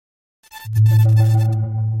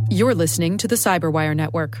You're listening to the Cyberwire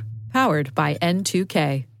Network, powered by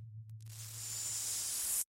N2K.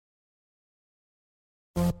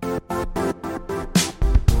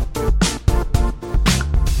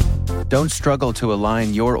 Don't struggle to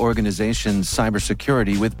align your organization's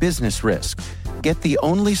cybersecurity with business risk. Get the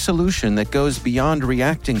only solution that goes beyond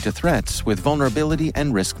reacting to threats with vulnerability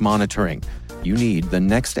and risk monitoring. You need the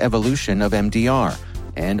next evolution of MDR,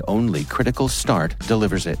 and only Critical Start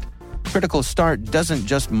delivers it. Critical Start doesn't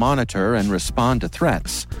just monitor and respond to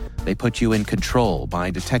threats. They put you in control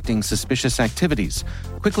by detecting suspicious activities,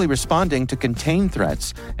 quickly responding to contain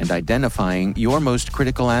threats, and identifying your most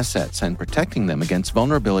critical assets and protecting them against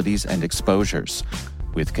vulnerabilities and exposures.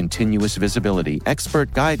 With continuous visibility,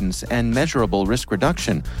 expert guidance, and measurable risk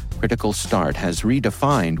reduction, Critical Start has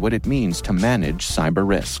redefined what it means to manage cyber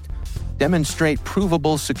risk. Demonstrate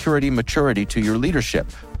provable security maturity to your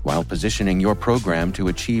leadership while positioning your program to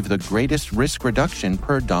achieve the greatest risk reduction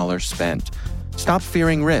per dollar spent. Stop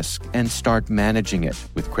fearing risk and start managing it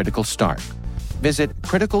with Critical Start. Visit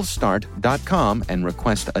criticalstart.com and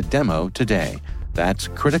request a demo today. That's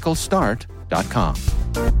criticalstart.com.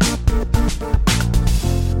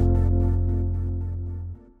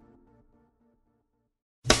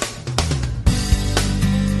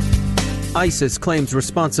 ISIS claims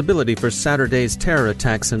responsibility for Saturday's terror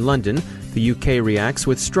attacks in London. The UK reacts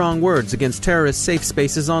with strong words against terrorist safe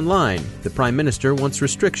spaces online. The Prime Minister wants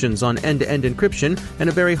restrictions on end-to-end encryption and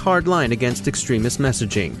a very hard line against extremist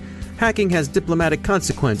messaging. Hacking has diplomatic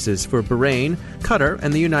consequences for Bahrain, Qatar,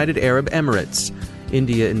 and the United Arab Emirates.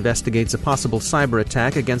 India investigates a possible cyber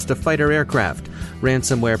attack against a fighter aircraft.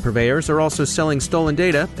 Ransomware purveyors are also selling stolen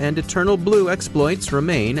data, and EternalBlue exploits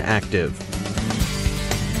remain active.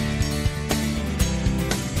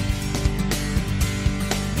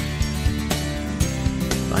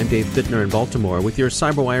 I'm Dave Bittner in Baltimore with your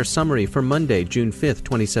CyberWire summary for Monday, June 5th,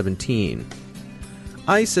 2017.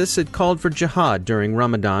 ISIS had called for jihad during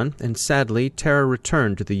Ramadan, and sadly, terror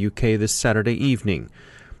returned to the UK this Saturday evening.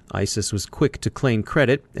 ISIS was quick to claim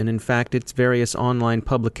credit, and in fact its various online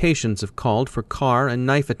publications have called for car and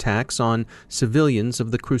knife attacks on civilians of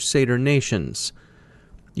the Crusader nations.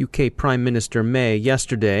 UK Prime Minister May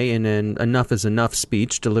yesterday, in an Enough is Enough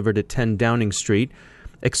speech delivered at 10 Downing Street,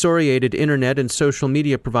 excoriated internet and social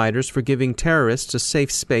media providers for giving terrorists a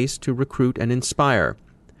safe space to recruit and inspire.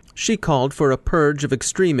 She called for a purge of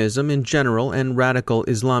extremism in general and radical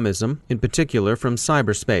Islamism, in particular from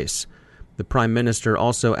cyberspace. The Prime Minister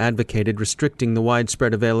also advocated restricting the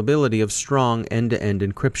widespread availability of strong end-to-end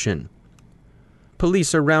encryption.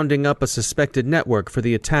 Police are rounding up a suspected network for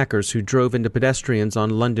the attackers who drove into pedestrians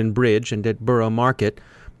on London Bridge and at Borough Market,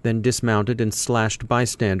 then dismounted and slashed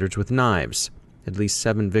bystanders with knives. At least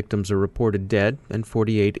 7 victims are reported dead and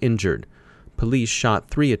 48 injured. Police shot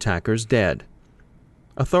 3 attackers dead.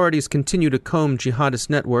 Authorities continue to comb jihadist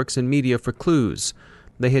networks and media for clues.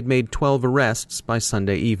 They had made 12 arrests by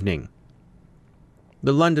Sunday evening.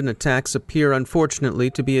 The London attacks appear, unfortunately,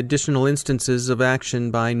 to be additional instances of action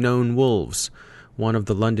by known wolves. One of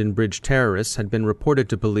the London Bridge terrorists had been reported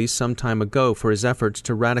to police some time ago for his efforts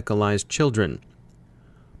to radicalize children.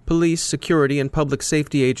 Police, security, and public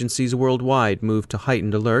safety agencies worldwide moved to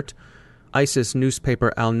heightened alert. ISIS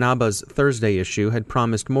newspaper Al-Naba's Thursday issue had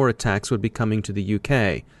promised more attacks would be coming to the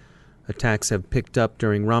UK. Attacks have picked up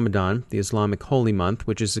during Ramadan, the Islamic holy month,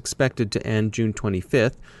 which is expected to end June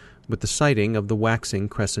 25th, with the sighting of the waxing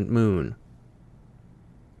crescent moon.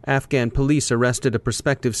 Afghan police arrested a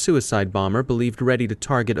prospective suicide bomber believed ready to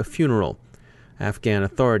target a funeral. Afghan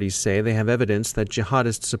authorities say they have evidence that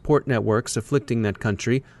jihadist support networks afflicting that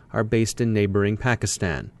country are based in neighboring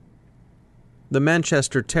Pakistan. The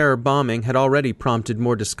Manchester terror bombing had already prompted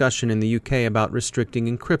more discussion in the UK about restricting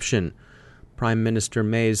encryption. Prime Minister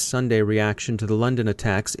May's Sunday reaction to the London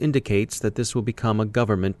attacks indicates that this will become a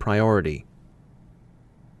government priority.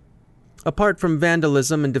 Apart from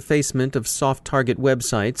vandalism and defacement of soft-target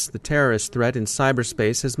websites, the terrorist threat in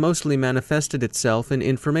cyberspace has mostly manifested itself in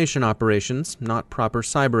information operations, not proper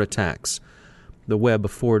cyber attacks. The web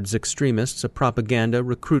affords extremists a propaganda,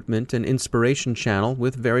 recruitment, and inspiration channel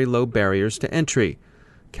with very low barriers to entry.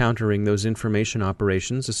 Countering those information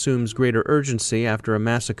operations assumes greater urgency after a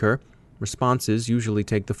massacre. Responses usually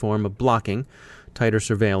take the form of blocking, tighter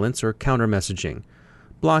surveillance, or counter-messaging.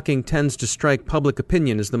 Blocking tends to strike public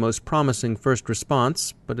opinion as the most promising first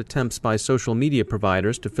response, but attempts by social media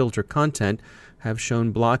providers to filter content have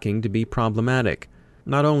shown blocking to be problematic.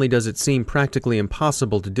 Not only does it seem practically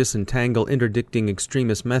impossible to disentangle interdicting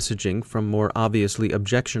extremist messaging from more obviously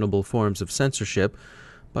objectionable forms of censorship,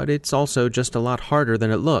 but it's also just a lot harder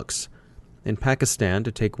than it looks. In Pakistan,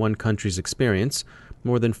 to take one country's experience,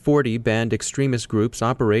 More than 40 banned extremist groups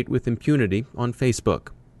operate with impunity on Facebook.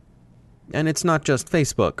 And it's not just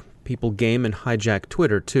Facebook. People game and hijack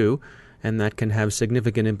Twitter, too, and that can have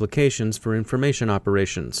significant implications for information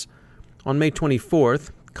operations. On May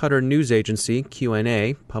 24th, Qatar news agency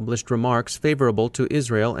QNA published remarks favorable to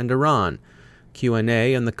Israel and Iran.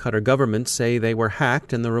 QNA and the Qatar government say they were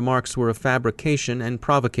hacked and the remarks were a fabrication and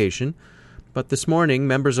provocation. But this morning,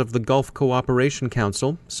 members of the Gulf Cooperation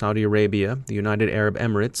Council, Saudi Arabia, the United Arab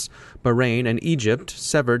Emirates, Bahrain, and Egypt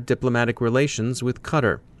severed diplomatic relations with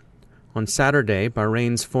Qatar. On Saturday,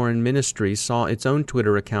 Bahrain's foreign ministry saw its own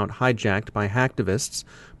Twitter account hijacked by hacktivists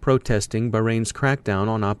protesting Bahrain's crackdown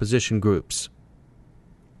on opposition groups.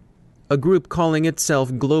 A group calling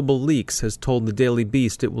itself Global Leaks has told the Daily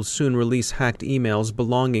Beast it will soon release hacked emails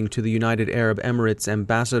belonging to the United Arab Emirates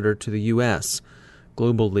ambassador to the U.S.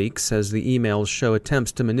 Global Leaks says the emails show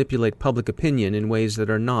attempts to manipulate public opinion in ways that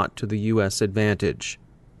are not to the U.S. advantage.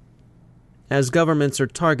 As governments are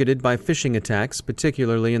targeted by phishing attacks,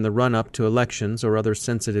 particularly in the run-up to elections or other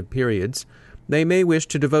sensitive periods, they may wish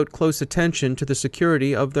to devote close attention to the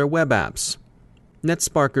security of their web apps.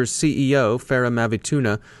 NetSparker's CEO, Farah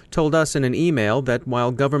Mavituna, told us in an email that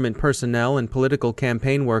while government personnel and political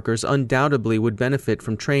campaign workers undoubtedly would benefit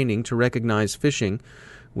from training to recognize phishing,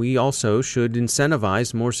 we also should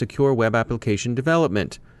incentivize more secure web application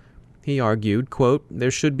development. He argued, quote,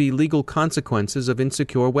 there should be legal consequences of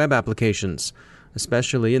insecure web applications,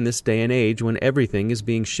 especially in this day and age when everything is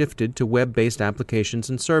being shifted to web-based applications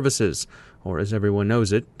and services, or as everyone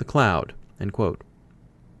knows it, the cloud, end quote.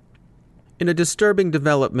 In a disturbing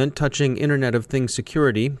development touching Internet of Things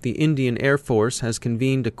security, the Indian Air Force has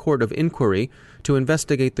convened a court of inquiry to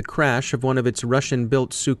investigate the crash of one of its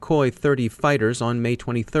Russian-built Sukhoi 30 fighters on May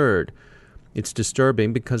 23rd. It's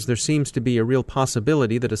disturbing because there seems to be a real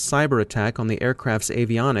possibility that a cyber attack on the aircraft's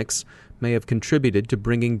avionics may have contributed to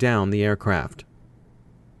bringing down the aircraft.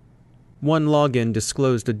 OneLogin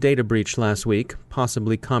disclosed a data breach last week,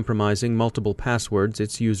 possibly compromising multiple passwords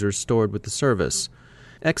its users stored with the service.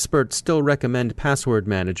 Experts still recommend password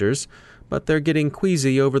managers, but they're getting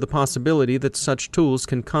queasy over the possibility that such tools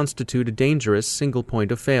can constitute a dangerous single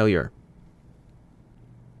point of failure.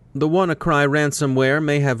 The WannaCry ransomware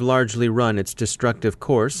may have largely run its destructive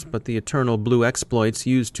course, but the EternalBlue exploits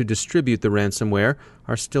used to distribute the ransomware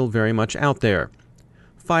are still very much out there.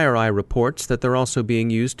 FireEye reports that they're also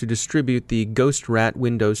being used to distribute the GhostRat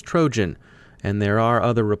Windows Trojan, and there are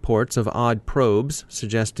other reports of odd probes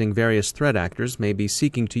suggesting various threat actors may be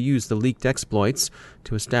seeking to use the leaked exploits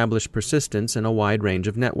to establish persistence in a wide range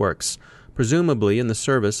of networks, presumably in the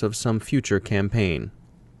service of some future campaign.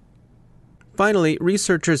 Finally,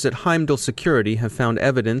 researchers at Heimdall Security have found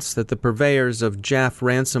evidence that the purveyors of JAF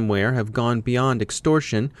ransomware have gone beyond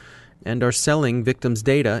extortion and are selling victims'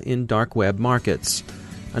 data in dark web markets.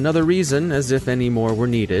 Another reason, as if any more were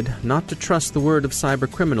needed, not to trust the word of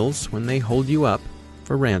cybercriminals when they hold you up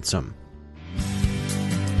for ransom.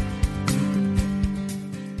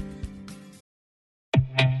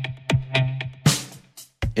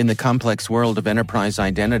 In the complex world of enterprise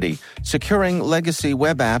identity, securing legacy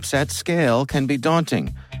web apps at scale can be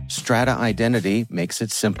daunting. Strata Identity makes it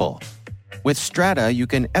simple. With Strata, you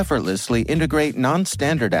can effortlessly integrate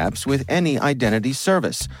non-standard apps with any identity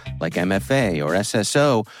service, like MFA or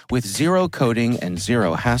SSO, with zero coding and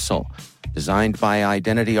zero hassle. Designed by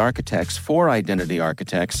identity architects for identity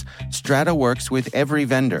architects, Strata works with every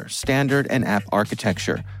vendor, standard, and app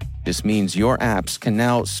architecture. This means your apps can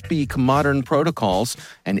now speak modern protocols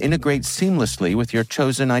and integrate seamlessly with your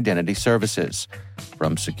chosen identity services.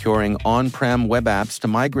 From securing on-prem web apps to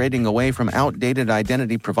migrating away from outdated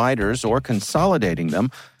identity providers or consolidating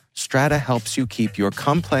them, Strata helps you keep your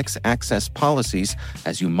complex access policies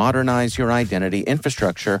as you modernize your identity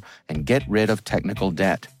infrastructure and get rid of technical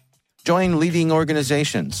debt. Join leading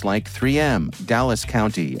organizations like 3M, Dallas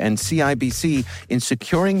County, and CIBC in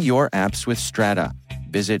securing your apps with Strata.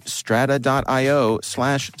 Visit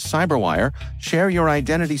strata.io/cyberwire, share your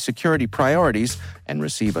identity security priorities, and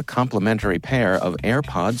receive a complimentary pair of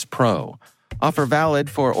AirPods Pro. Offer valid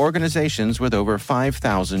for organizations with over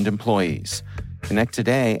 5,000 employees. Connect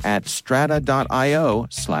today at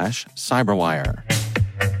strata.io/cyberwire.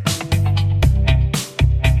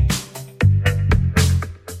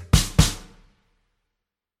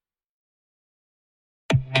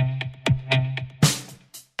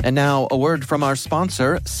 And now, a word from our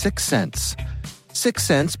sponsor, 6 Sense. Sixth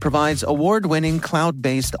Sense provides award-winning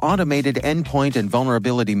cloud-based automated endpoint and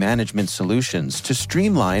vulnerability management solutions to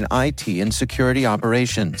streamline IT and security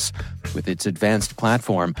operations. With its advanced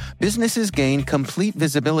platform, businesses gain complete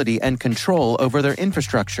visibility and control over their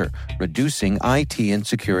infrastructure, reducing IT and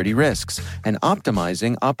security risks and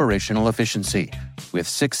optimizing operational efficiency. With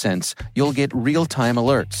Sixth Sense, you'll get real-time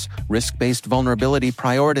alerts, risk-based vulnerability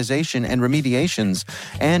prioritization and remediations,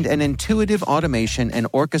 and an intuitive automation and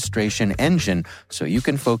orchestration engine so you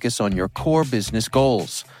can focus on your core business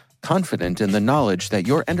goals, confident in the knowledge that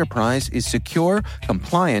your enterprise is secure,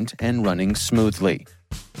 compliant, and running smoothly.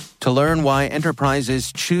 To learn why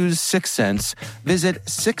enterprises choose Sixth Sense, visit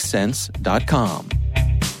sixthsense.com.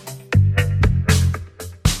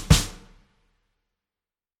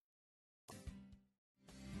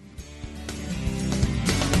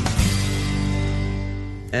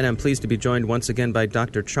 And I'm pleased to be joined once again by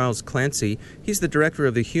Dr. Charles Clancy. He's the director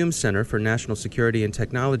of the Hume Center for National Security and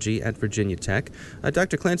Technology at Virginia Tech.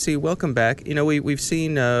 Dr. Clancy, welcome back. You know, we've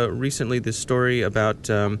seen recently this story about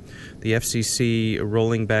the FCC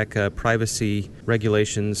rolling back privacy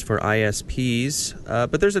regulations for ISPs,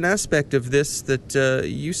 but there's an aspect of this that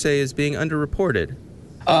you say is being underreported.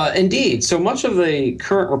 Indeed. So much of the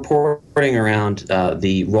current reporting around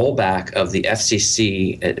the rollback of the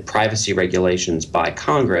FCC privacy regulations by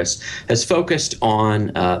Congress has focused on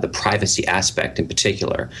the privacy aspect in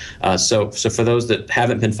particular. So for those that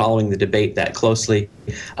haven't been following the debate that closely,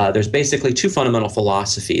 there's basically two fundamental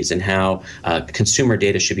philosophies in how consumer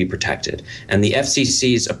data should be protected. And the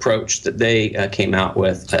FCC's approach that they came out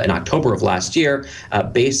with in October of last year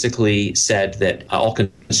basically said that all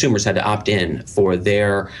consumers had to opt in for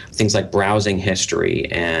their things like browsing history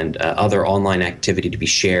and other online activity to be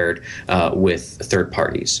shared with third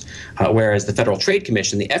parties. Whereas the Federal Trade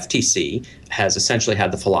Commission, the FTC, has essentially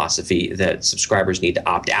had the philosophy that subscribers need to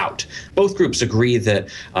opt out. Both groups agree that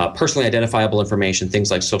personally identifiable information,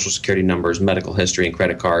 things like social security numbers, medical history, and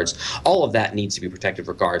credit cards, all of that needs to be protected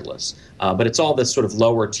regardless. But it's all this sort of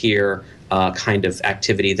lower tier kind of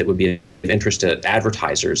activity that would be of interest to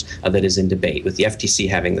advertisers that is in debate, with the FTC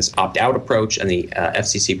having this opt-out approach and the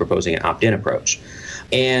FCC proposing an opt-in approach.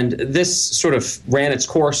 And this sort of ran its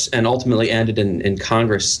course and ultimately ended in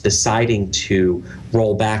Congress deciding to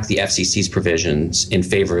roll back the FCC's provisions in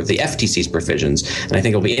favor of the FTC's provisions. And I think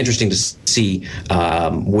it'll be interesting to see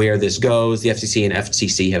where this goes. The FCC and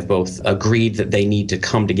FTC have both agreed that they need to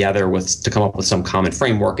come together to come up with some common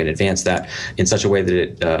framework and advance that in such a way that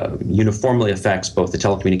it uniformly affects both the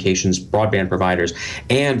telecommunications broadband providers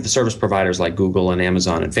and the service providers like Google and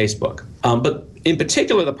Amazon and Facebook. But in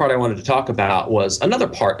particular, the part I wanted to talk about was another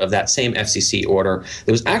part of that same FCC order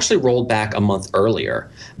that was actually rolled back a month earlier.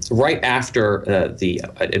 Right after the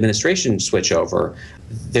administration switchover,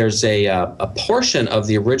 there's a portion of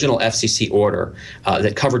the original FCC order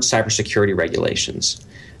that covered cybersecurity regulations.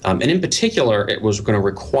 And in particular, it was going to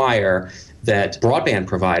require that broadband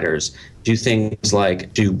providers do things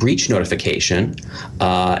like do breach notification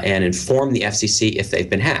and inform the FCC if they've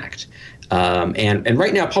been hacked. And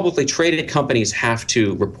right now, publicly traded companies have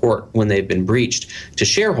to report when they've been breached to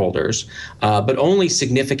shareholders, but only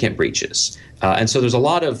significant breaches. And so there's a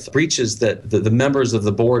lot of breaches that the members of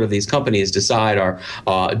the board of these companies decide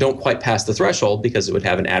don't quite pass the threshold because it would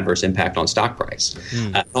have an adverse impact on stock price.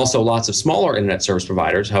 Also, lots of smaller internet service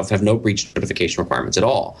providers have no breach notification requirements at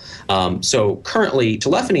all. So currently,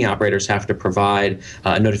 telephony operators have to provide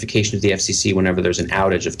a notification to the FCC whenever there's an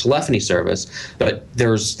outage of telephony service. But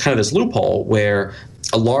there's kind of this loophole where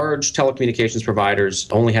large telecommunications providers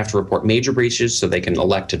only have to report major breaches, so they can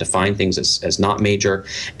elect to define things as not major,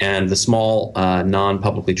 and the small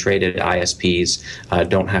non-publicly traded ISPs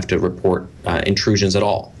don't have to report intrusions at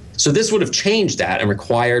all. So this would have changed that and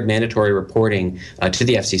required mandatory reporting to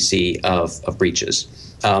the FCC of breaches.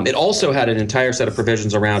 It also had an entire set of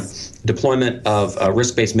provisions around deployment of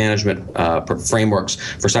risk-based management frameworks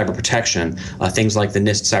for cyber protection, things like the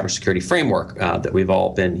NIST cybersecurity framework that we've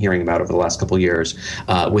all been hearing about over the last couple of years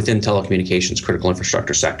within telecommunications critical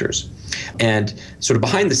infrastructure sectors. And sort of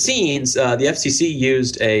behind the scenes, the FCC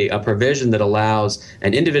used a provision that allows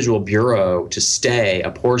an individual bureau to stay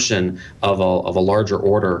a portion of a larger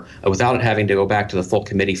order without it having to go back to the full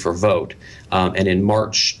committee for vote. And in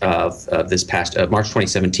March of this past March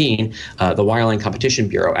 2017, the Wireline Competition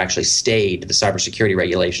Bureau actually stayed the cybersecurity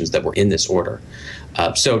regulations that were in this order.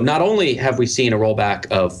 So not only have we seen a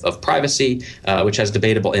rollback of privacy, which has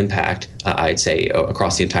debatable impact, I'd say,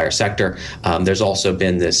 across the entire sector, there's also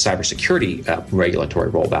been this cybersecurity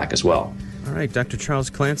regulatory rollback as well. All right, Dr. Charles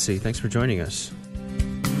Clancy, thanks for joining us.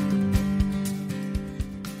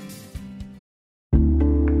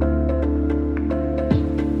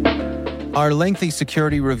 Are lengthy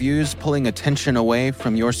security reviews pulling attention away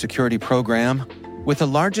from your security program? With the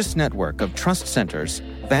largest network of trust centers,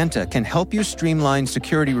 Vanta can help you streamline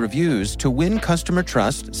security reviews to win customer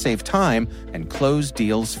trust, save time, and close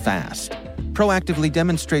deals fast. Proactively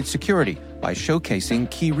demonstrate security by showcasing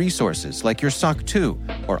key resources like your SOC 2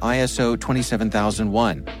 or ISO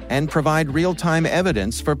 27001 and provide real-time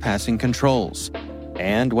evidence for passing controls.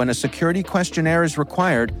 And when a security questionnaire is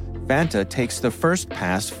required, Vanta takes the first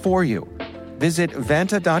pass for you. Visit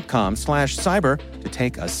vanta.com/cyber to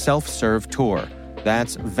take a self-serve tour.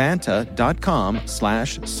 That's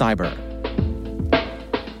vanta.com/cyber.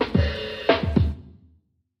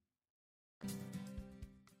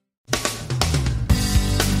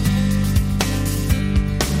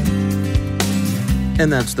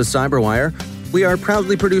 And that's the Cyberwire. We are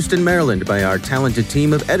proudly produced in Maryland by our talented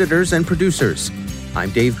team of editors and producers.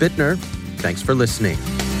 I'm Dave Bittner. Thanks for listening.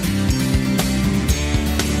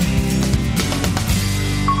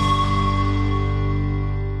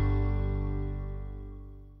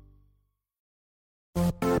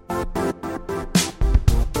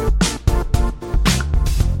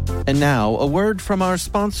 And now, a word from our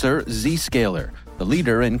sponsor, Zscaler, the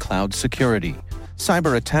leader in cloud security.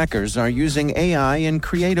 Cyber attackers are using AI in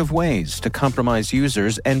creative ways to compromise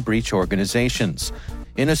users and breach organizations.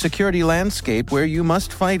 In a security landscape where you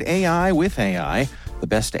must fight AI with AI, the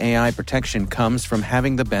best AI protection comes from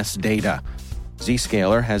having the best data.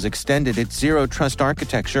 Zscaler has extended its zero-trust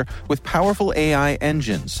architecture with powerful AI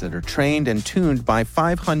engines that are trained and tuned by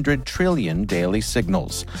 500 trillion daily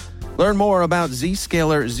signals. Learn more about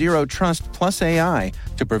Zscaler Zero Trust Plus AI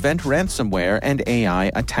to prevent ransomware and AI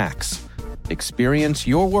attacks. Experience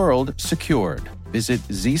your world secured. Visit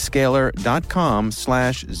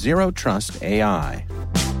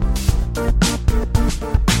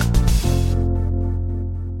zscaler.com/zerotrustai.